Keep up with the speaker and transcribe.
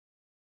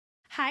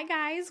Hi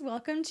guys,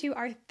 welcome to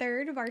our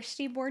third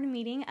Varsity Board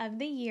meeting of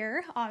the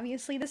year.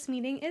 Obviously this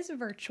meeting is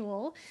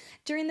virtual.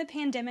 During the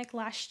pandemic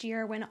last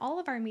year when all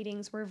of our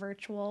meetings were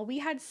virtual, we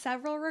had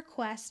several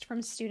requests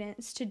from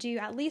students to do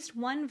at least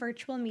one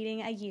virtual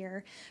meeting a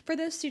year for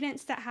those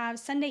students that have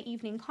Sunday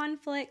evening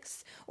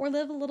conflicts or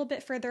live a little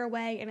bit further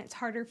away and it's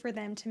harder for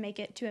them to make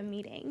it to a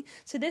meeting.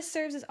 So this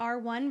serves as our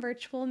one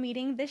virtual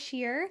meeting this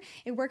year.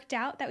 It worked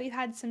out that we've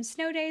had some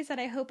snow days that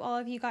I hope all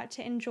of you got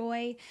to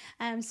enjoy.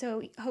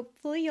 So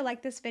hopefully you'll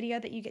like this video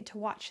that you get to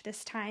watch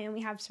this time, and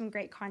we have some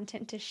great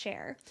content to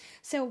share.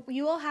 So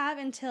you will have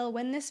until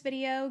when this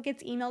video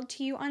gets emailed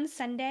to you on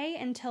Sunday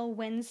until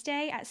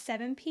Wednesday at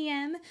 7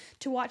 p.m.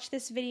 to watch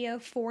this video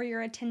for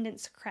your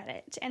attendance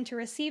credit. And to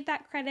receive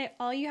that credit,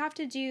 all you have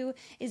to do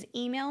is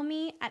email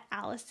me at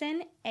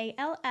Allison,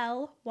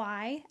 ALLYSON,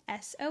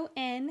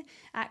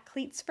 at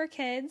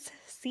Cleats4Kids,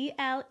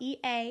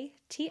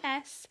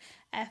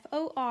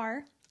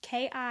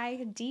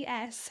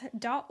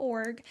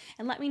 CLEATSFOR.kids.org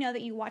and let me know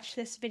that you watched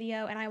this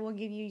video and I will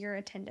give you your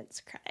attendance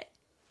credit.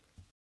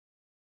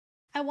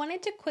 I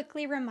wanted to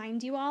quickly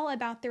remind you all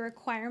about the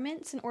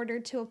requirements in order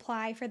to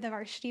apply for the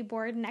Varsity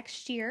Board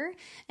next year,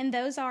 and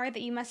those are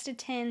that you must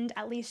attend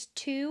at least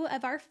 2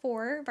 of our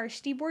 4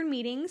 Varsity Board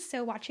meetings,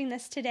 so watching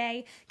this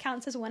today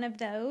counts as one of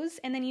those,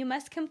 and then you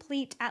must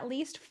complete at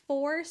least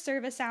 4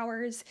 service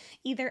hours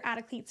either at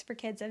a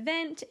Cleats4Kids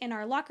event, in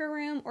our locker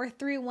room, or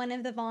through one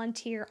of the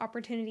volunteer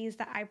opportunities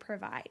that I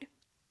provide.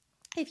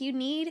 If you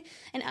need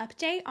an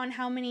update on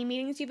how many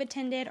meetings you've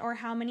attended or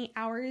how many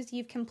hours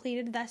you've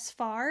completed thus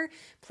far,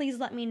 please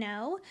let me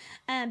know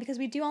because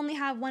we do only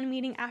have one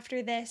meeting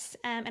after this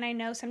and I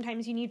know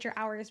sometimes you need your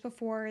hours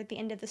before the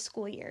end of the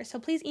school year. So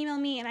please email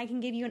me and I can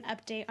give you an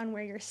update on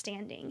where you're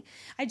standing.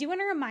 I do want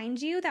to remind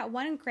you that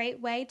one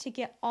great way to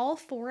get all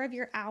 4 of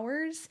your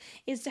hours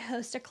is to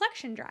host a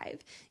collection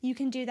drive. You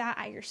can do that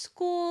at your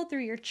school,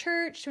 through your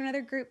church, to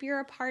another group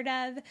you're a part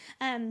of,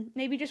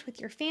 maybe just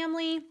with your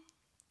family.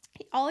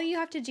 All you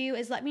have to do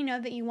is let me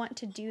know that you want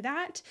to do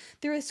that.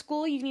 Through a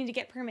school, you need to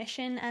get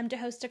permission to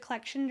host a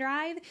collection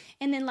drive,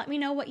 and then let me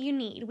know what you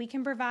need. We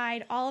can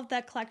provide all of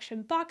the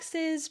collection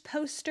boxes,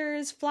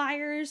 posters,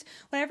 flyers,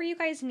 whatever you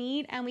guys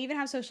need, and we even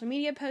have social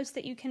media posts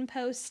that you can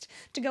post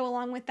to go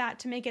along with that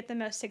to make it the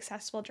most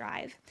successful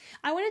drive.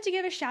 I wanted to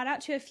give a shout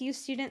out to a few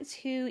students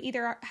who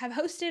either have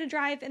hosted a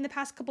drive in the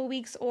past couple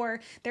weeks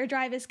or their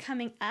drive is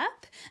coming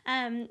up.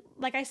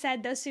 Like I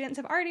said, those students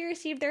have already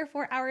received their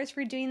 4 hours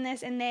for doing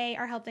this, and they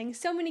are helping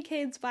so many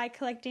kids by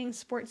collecting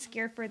sports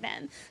gear for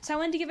them. So I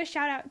wanted to give a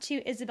shout out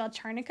to Isabel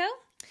Charnico,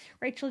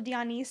 Rachel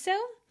Dioniso,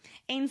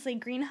 Ainsley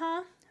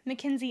Greenhaw,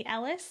 Mackenzie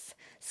Ellis,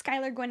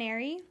 Skylar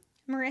Guarneri,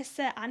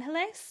 Marissa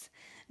Angeles,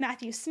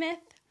 Matthew Smith,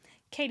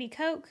 Katie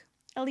Koch,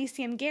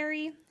 Elysium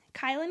Gary,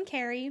 Kylan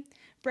Carey,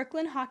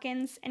 Brooklyn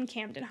Hawkins, and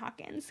Camden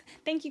Hawkins.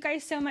 Thank you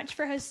guys so much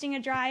for hosting a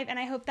drive, and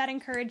I hope that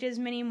encourages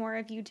many more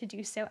of you to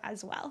do so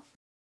as well.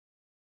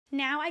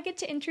 Now I get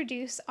to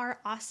introduce our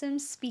awesome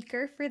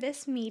speaker for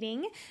this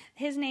meeting.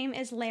 His name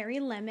is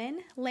Larry Lemon.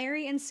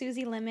 Larry and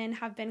Susie Lemon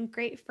have been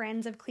great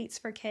friends of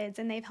Cleats4Kids,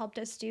 and they've helped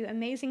us do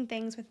amazing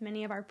things with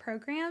many of our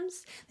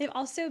programs. They've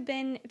also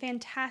been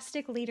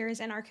fantastic leaders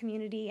in our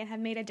community and have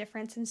made a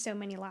difference in so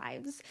many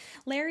lives.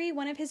 Larry,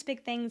 one of his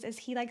big things is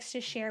he likes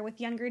to share with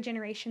younger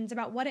generations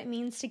about what it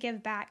means to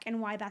give back and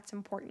why that's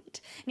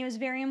important. And it was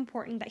very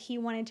important that he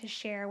wanted to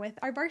share with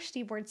our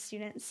Varsity Board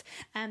students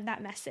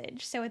that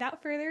message. So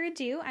without further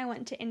ado, I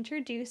want to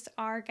introduce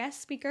our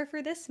guest speaker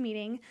for this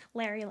meeting,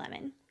 Larry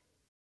Lemon.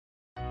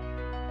 You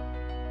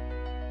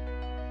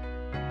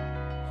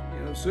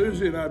know,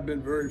 Susie and I have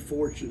been very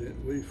fortunate.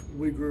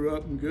 We grew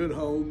up in good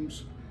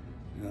homes.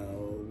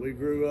 We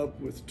grew up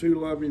with 2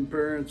 loving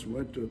parents,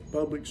 went to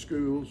public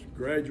schools,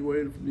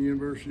 graduated from the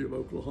University of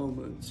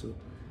Oklahoma, and so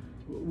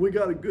we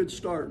got a good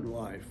start in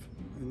life,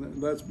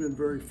 and that's been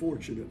very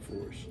fortunate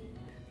for us.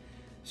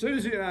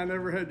 Susie and I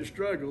never had to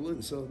struggle,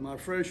 and so my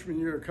freshman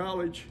year of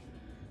college,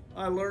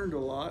 I learned a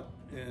lot,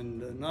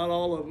 and not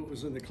all of it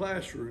was in the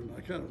classroom.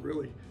 I kind of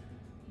really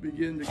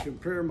began to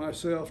compare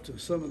myself to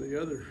some of the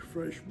other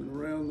freshmen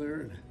around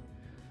there, and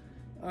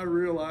I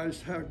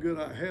realized how good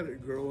I had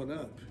it growing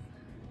up.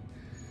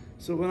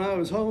 So when I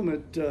was home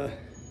at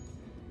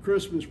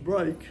Christmas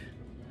break,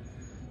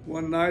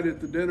 one night at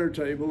the dinner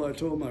table, I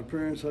told my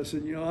parents, I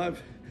said, you know,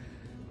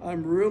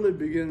 I'm really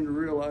beginning to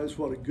realize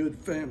what a good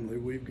family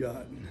we've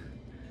got, and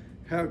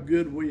how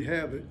good we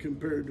have it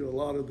compared to a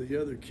lot of the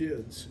other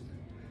kids.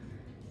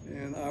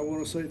 And I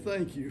want to say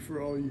thank you for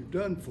all you've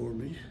done for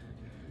me,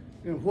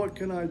 and what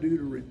can I do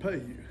to repay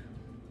you?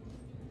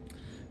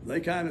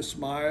 They kind of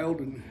smiled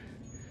and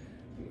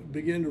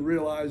began to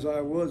realize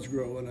I was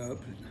growing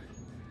up,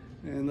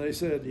 and they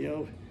said, you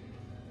know,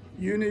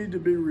 you need to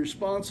be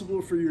responsible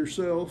for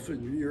yourself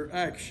and your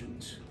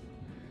actions,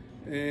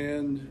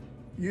 and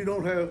you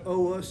don't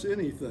owe us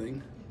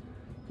anything.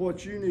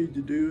 What you need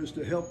to do is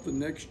to help the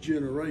next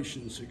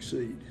generation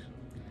succeed,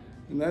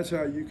 and that's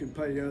how you can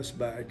pay us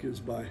back, is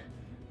by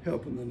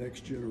helping the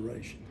next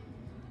generation.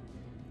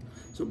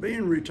 So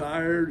being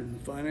retired and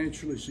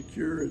financially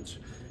secure,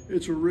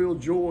 it's a real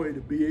joy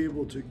to be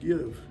able to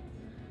give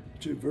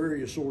to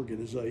various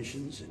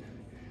organizations. And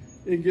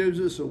it gives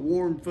us a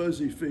warm,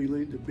 fuzzy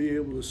feeling to be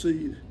able to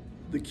see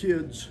the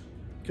kids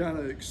kind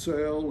of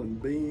excel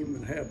and beam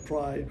and have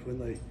pride when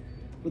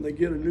they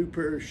get a new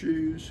pair of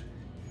shoes.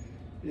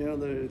 You know,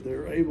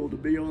 they're able to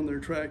be on their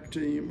track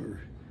team,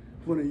 or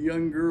when a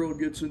young girl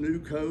gets a new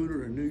coat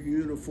or a new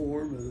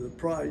uniform, and the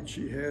pride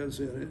she has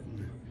in it,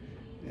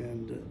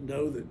 and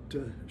know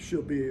that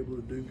she'll be able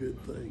to do good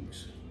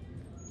things.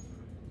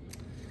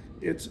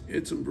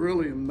 It's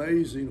really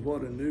amazing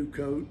what a new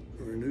coat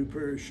or a new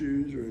pair of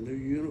shoes or a new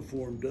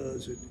uniform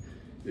does.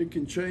 It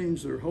can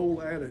change their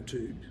whole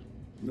attitude,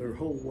 their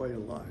whole way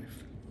of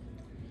life.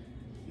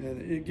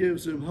 And it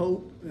gives them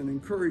hope and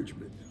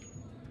encouragement.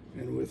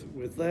 And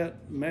with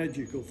that,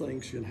 magical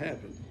things can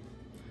happen.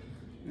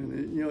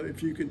 And you know,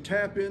 if you can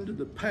tap into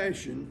the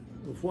passion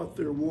of what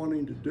they're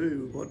wanting to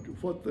do,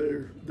 what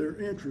their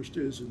interest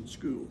is in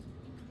school,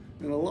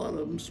 and a lot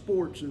of them,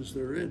 sports is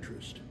their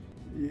interest.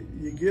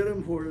 You get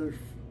them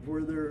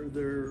where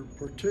they're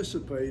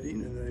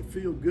participating and they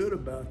feel good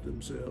about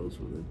themselves.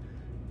 Well,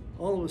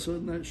 all of a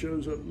sudden that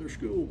shows up in their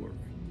schoolwork,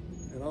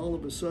 and all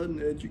of a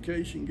sudden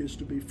education gets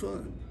to be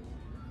fun.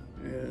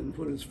 And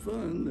when it's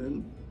fun,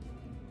 then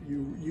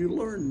you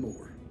learn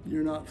more.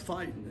 You're not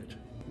fighting it.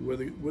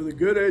 With a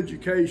good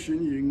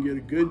education, you can get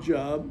a good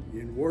job.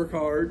 You can work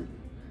hard.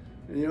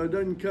 And you know, it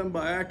doesn't come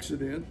by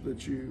accident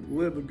that you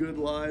live a good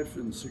life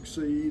and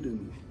succeed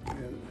and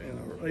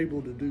are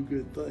able to do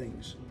good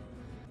things.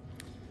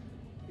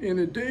 In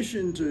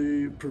addition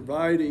to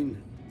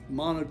providing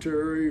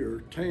monetary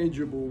or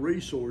tangible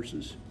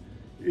resources,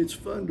 it's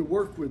fun to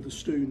work with the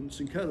students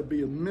and kind of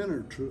be a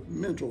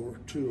mentor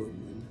to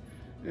them,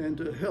 and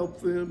to help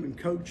them and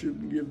coach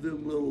them and give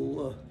them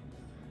little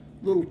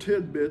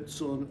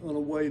tidbits on a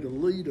way to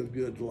lead a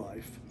good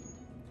life.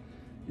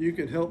 You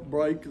can help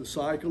break the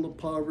cycle of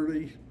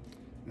poverty.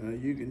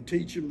 You can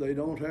teach them they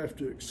don't have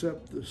to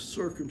accept the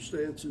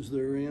circumstances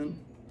they're in.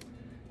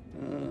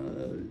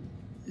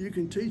 You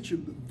can teach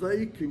them that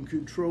they can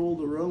control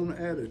their own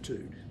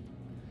attitude,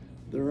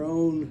 their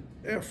own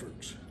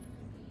efforts.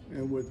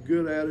 And with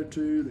good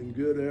attitude and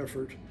good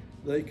effort,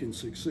 they can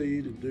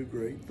succeed and do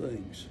great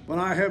things. When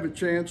I have a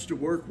chance to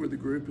work with a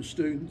group of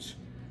students,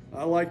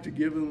 I like to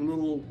give them a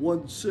little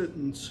one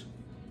sentence,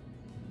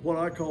 what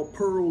I call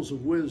pearls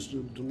of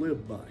wisdom to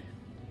live by.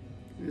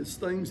 It's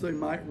things they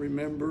might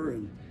remember,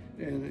 and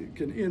it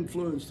can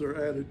influence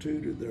their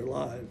attitude in their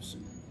lives.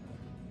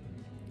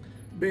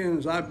 Being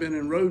as I've been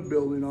in road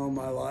building all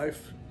my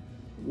life,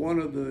 one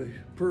of the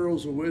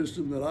pearls of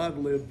wisdom that I've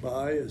lived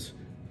by is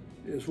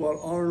what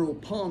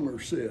Arnold Palmer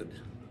said.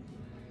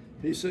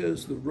 He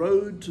says, the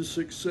road to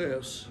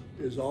success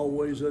is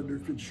always under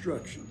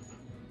construction.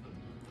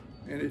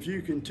 And if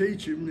you can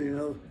teach them, you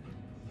know,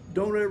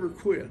 don't ever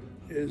quit,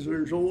 as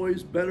there's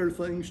always better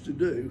things to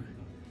do.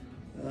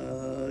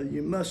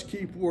 You must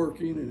keep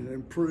working and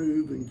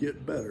improve and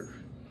get better.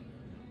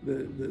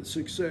 That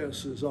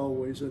success is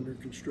always under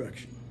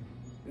construction.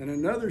 And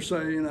another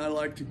saying I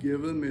like to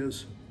give them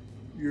is,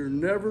 you're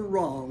never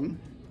wrong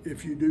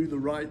if you do the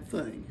right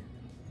thing.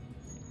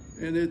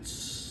 And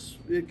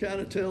it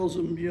kind of tells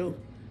them, you know,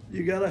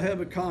 you got to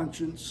have a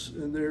conscience,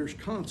 and there's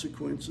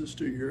consequences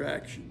to your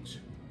actions.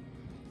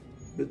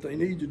 But they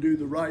need to do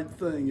the right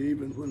thing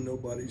even when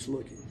nobody's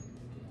looking.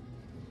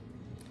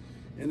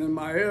 And then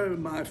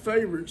my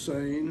favorite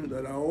saying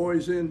that I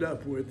always end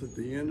up with at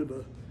the end of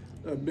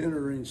a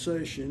mentoring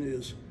session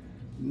is,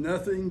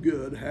 nothing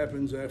good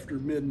happens after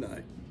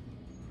midnight.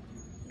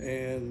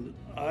 And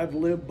I've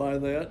lived by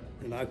that,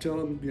 and I tell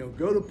them, you know,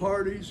 go to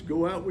parties,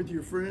 go out with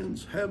your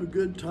friends, have a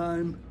good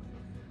time,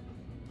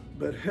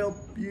 but help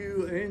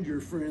you and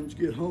your friends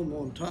get home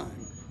on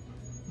time,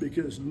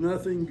 because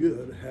nothing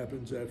good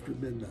happens after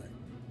midnight.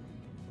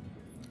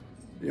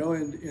 You know,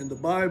 in the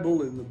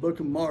Bible, in the book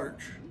of Mark,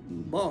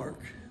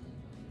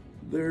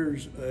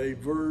 there's a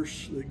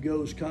verse that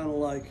goes kind of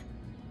like,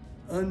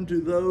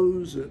 unto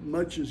those that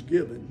much is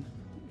given,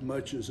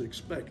 much is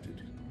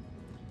expected.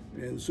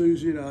 And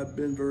Susie and I have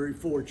been very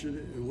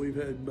fortunate, and we've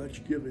had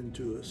much given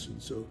to us.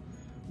 And so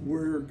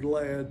we're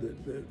glad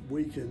that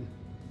we can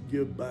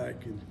give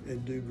back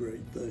and do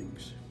great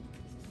things.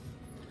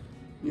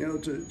 You know,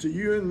 to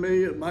you and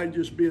me, it might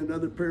just be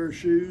another pair of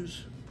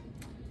shoes.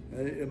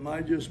 It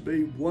might just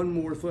be one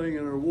more thing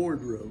in our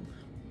wardrobe.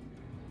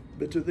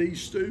 But to these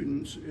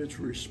students, it's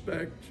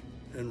respect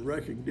and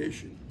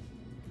recognition.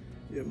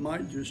 It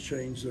might just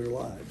change their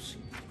lives.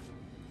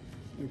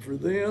 And for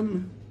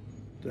them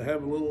to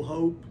have a little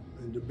hope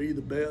and to be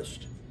the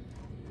best,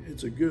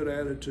 it's a good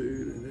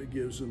attitude, and it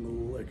gives them a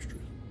little extra.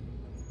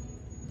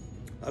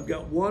 I've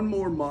got one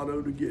more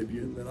motto to give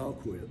you, and then I'll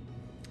quit.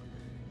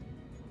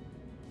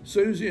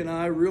 Susie and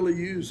I really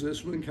use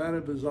this one kind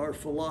of as our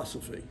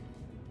philosophy.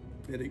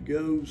 And it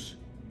goes,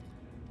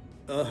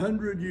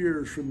 100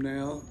 years from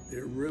now,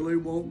 it really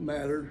won't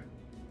matter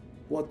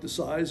what the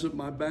size of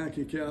my bank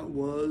account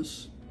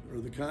was, or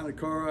the kind of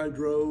car I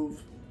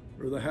drove,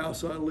 or the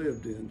house I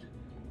lived in,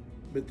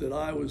 but that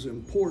I was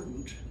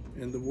important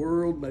and the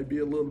world may be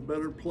a little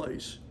better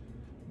place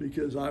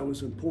because I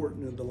was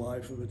important in the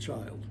life of a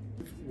child.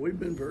 We've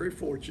been very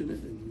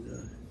fortunate,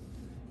 and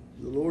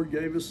the Lord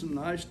gave us some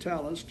nice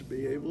talents to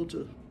be able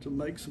to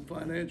make some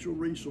financial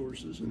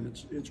resources, and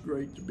it's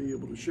great to be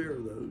able to share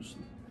those.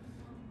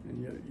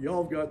 And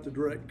y'all got the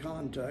direct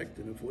contact,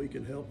 and if we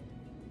can help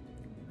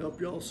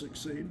y'all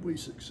succeed, we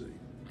succeed.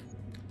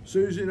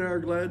 Susie and I are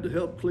glad to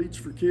help Cleats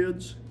for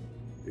Kids.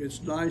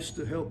 It's nice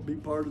to help be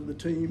part of the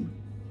team.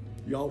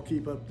 Y'all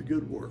keep up the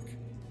good work.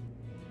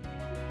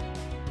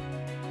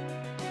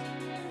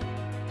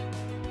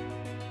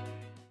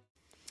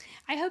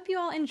 I hope you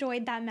all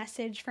enjoyed that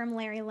message from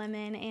Larry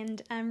Lemon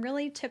and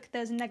really took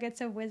those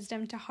nuggets of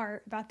wisdom to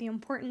heart about the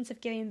importance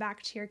of giving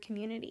back to your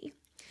community.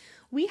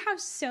 We have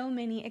so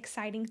many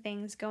exciting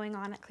things going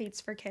on at Cleats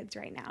for Kids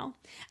right now.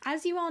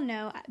 As you all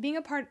know, being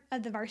a part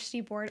of the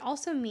Varsity Board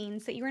also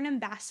means that you're an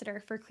ambassador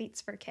for Cleats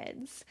for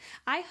Kids.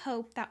 I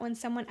hope that when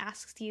someone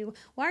asks you,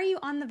 why are you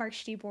on the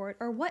Varsity Board,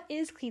 or what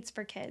is Cleats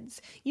for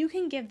Kids, you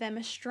can give them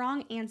a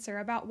strong answer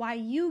about why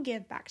you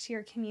give back to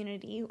your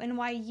community and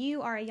why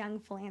you are a young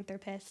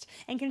philanthropist,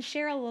 and can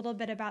share a little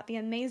bit about the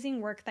amazing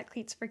work that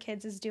Cleats for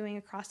Kids is doing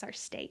across our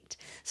state.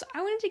 So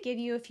I wanted to give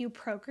you a few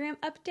program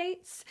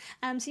updates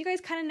so you guys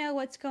kind of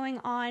know what's going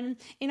on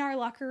in our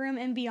locker room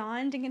and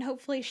beyond, and can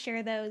hopefully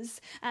share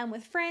those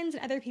with friends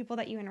and other people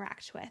that you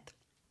interact with.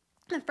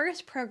 The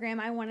first program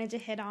I wanted to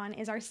hit on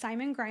is our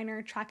Simon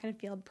Greiner Track and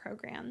Field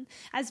program.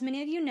 As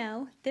many of you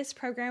know, this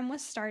program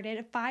was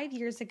started 5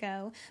 years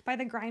ago by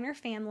the Greiner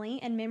family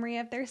in memory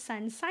of their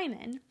son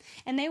Simon,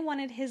 and they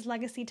wanted his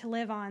legacy to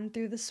live on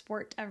through the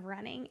sport of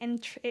running,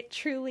 and it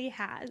truly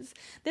has.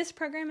 This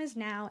program is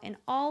now in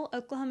all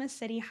Oklahoma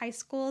City high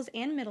schools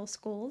and middle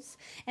schools,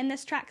 and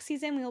this track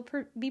season we will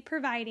be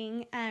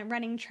providing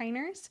running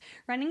trainers,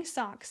 running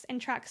socks,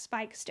 and track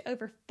spikes to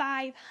over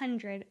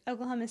 500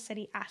 Oklahoma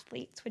City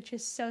athletes, which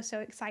is so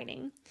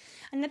exciting.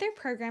 Another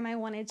program I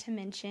wanted to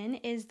mention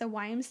is the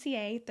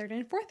YMCA 3rd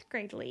and 4th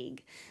grade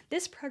league.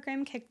 This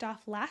program kicked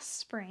off last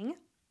spring.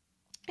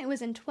 It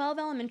was in 12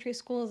 elementary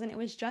schools, and it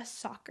was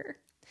just soccer.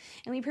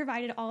 And we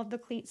provided all of the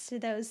cleats to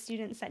those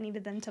students that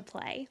needed them to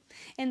play.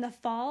 In the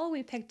fall,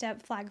 we picked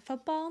up flag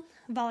football,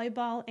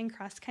 volleyball, and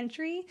cross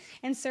country,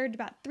 and served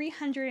about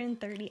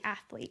 330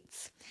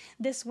 athletes.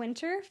 This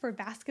winter, for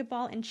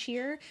basketball and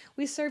cheer,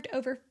 we served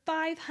over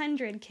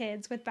 500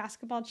 kids with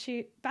basketball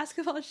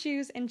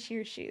shoes and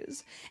cheer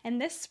shoes.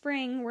 And this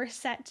spring, we're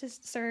set to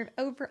serve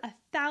over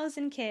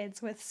 1,000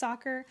 kids with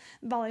soccer,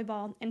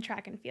 volleyball, and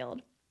track and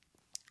field.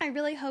 I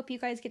really hope you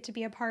guys get to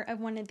be a part of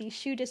one of these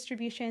shoe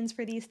distributions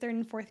for these 3rd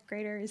and 4th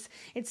graders.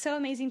 It's so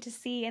amazing to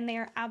see, and they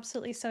are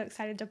absolutely so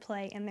excited to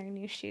play in their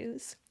new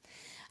shoes.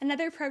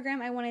 Another program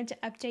I wanted to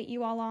update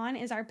you all on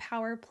is our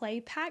Power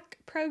Play Pack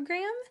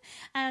program.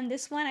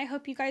 This one, I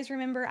hope you guys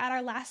remember at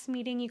our last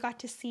meeting, you got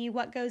to see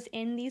what goes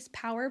in these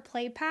Power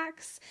Play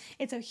Packs.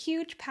 It's a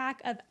huge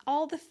pack of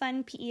all the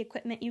fun PE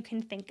equipment you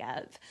can think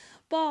of.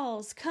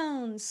 Balls,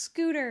 cones,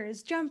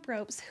 scooters, jump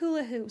ropes,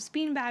 hula hoops,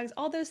 beanbags,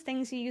 all those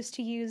things you used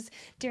to use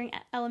during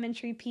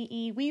elementary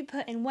PE, we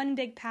put in one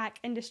big pack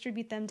and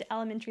distribute them to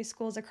elementary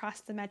schools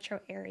across the metro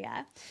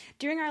area.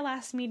 During our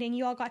last meeting,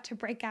 you all got to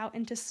break out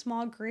into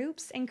small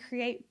groups and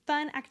create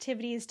fun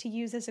activities to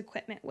use this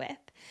equipment with.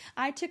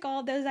 I took all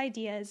of those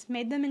ideas,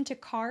 made them into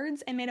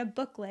cards, and made a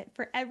booklet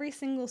for every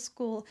single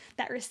school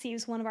that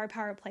receives one of our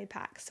Power Play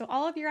Packs. So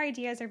all of your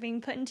ideas are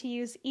being put into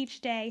use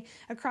each day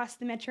across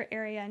the metro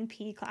area in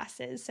PE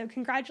classes. So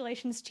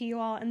congratulations to you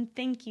all, and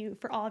thank you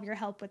for all of your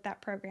help with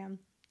that program.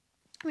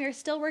 We are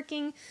still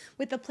working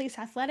with the Police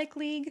Athletic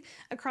League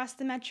across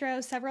the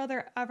metro. Several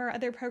of our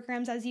other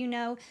programs, as you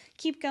know,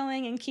 keep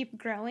going and keep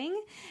growing.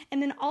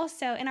 And then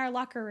also in our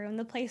locker room,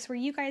 the place where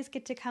you guys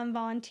get to come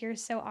volunteer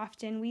so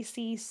often, we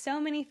see so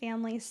many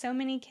families, so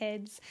many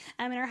kids,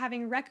 and are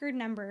having record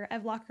number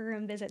of locker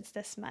room visits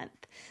this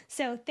month.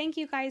 So thank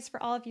you guys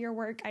for all of your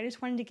work. I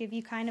just wanted to give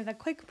you kind of a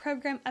quick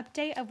program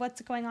update of what's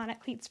going on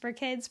at Cleats for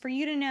Kids for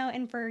you to know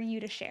and for you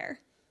to share.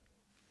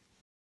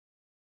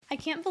 I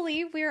can't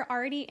believe we are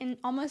already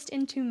almost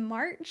into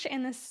March,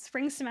 and the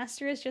spring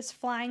semester is just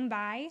flying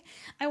by.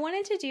 I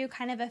wanted to do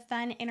kind of a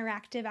fun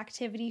interactive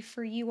activity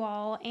for you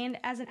all, and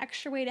as an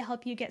extra way to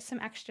help you get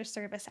some extra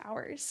service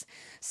hours.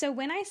 So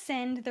when I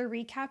send the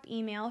recap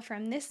email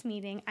from this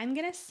meeting, I'm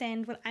going to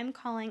send what I'm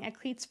calling a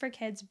Cleats for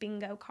Kids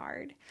bingo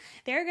card.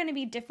 There are going to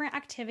be different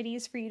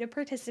activities for you to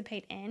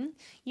participate in.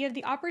 You have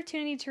the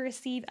opportunity to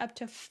receive up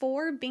to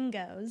 4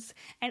 bingos,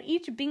 and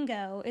each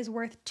bingo is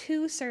worth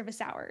 2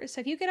 service hours.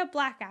 So if you get a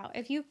blackout,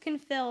 if you can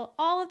fill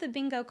all of the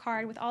bingo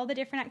card with all the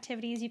different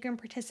activities you can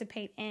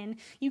participate in,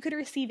 you could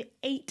receive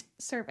 8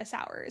 service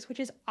hours, which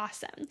is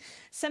awesome.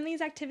 Some of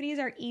these activities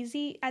are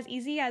easy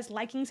as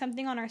liking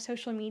something on our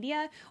social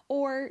media,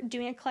 or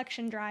doing a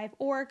collection drive,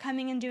 or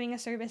coming and doing a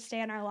service day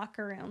in our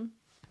locker room.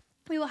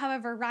 We will have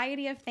a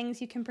variety of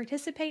things you can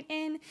participate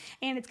in,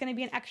 and it's going to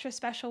be an extra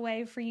special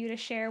way for you to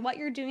share what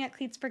you're doing at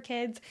Cleats for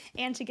Kids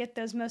and to get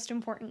those most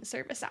important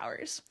service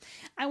hours.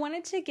 I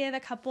wanted to give a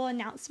couple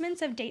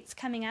announcements of dates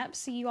coming up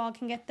so you all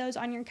can get those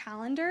on your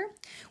calendar.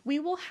 We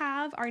will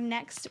have our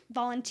next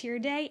volunteer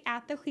day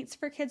at the Cleats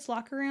for Kids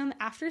locker room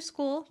after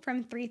school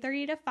from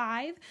 3:30 to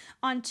 5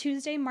 on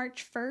Tuesday,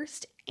 March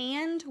 1st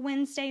and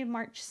Wednesday,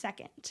 March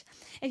 2nd.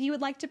 If you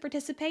would like to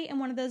participate in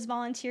one of those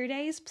volunteer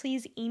days,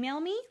 please email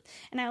me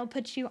and I will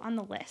put you on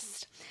the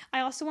list.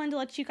 I also wanted to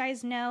let you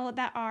guys know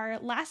that our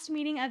last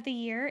meeting of the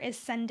year is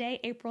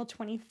Sunday, April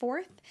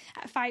 24th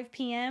at 5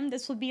 p.m.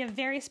 This will be a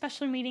very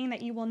special meeting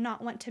that you will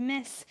not want to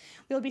miss.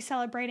 We will be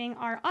celebrating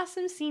our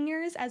awesome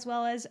seniors as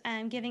well as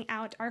giving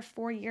out our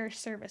 4-year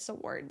service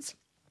awards.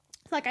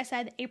 Like I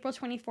said, April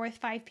 24th,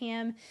 5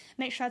 p.m.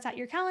 Make sure that's at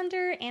your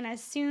calendar, and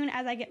as soon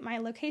as I get my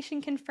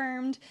location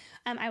confirmed,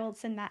 I will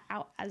send that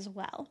out as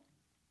well.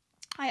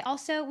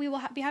 We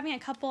will be having a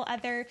couple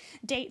other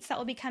dates that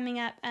will be coming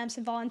up,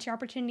 some volunteer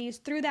opportunities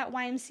through that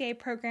YMCA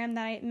program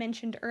that I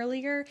mentioned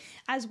earlier,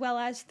 as well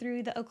as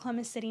through the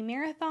Oklahoma City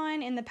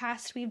Marathon. In the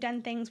past, we've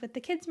done things with the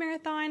Kids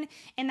Marathon,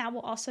 and that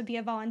will also be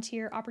a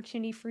volunteer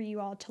opportunity for you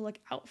all to look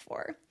out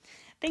for.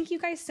 Thank you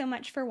guys so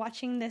much for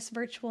watching this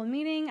virtual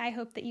meeting. I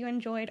hope that you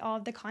enjoyed all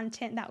of the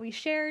content that we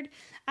shared.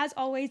 As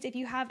always, if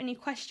you have any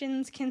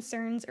questions,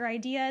 concerns, or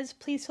ideas,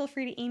 please feel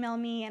free to email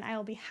me and I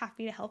will be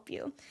happy to help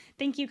you.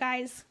 Thank you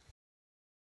guys.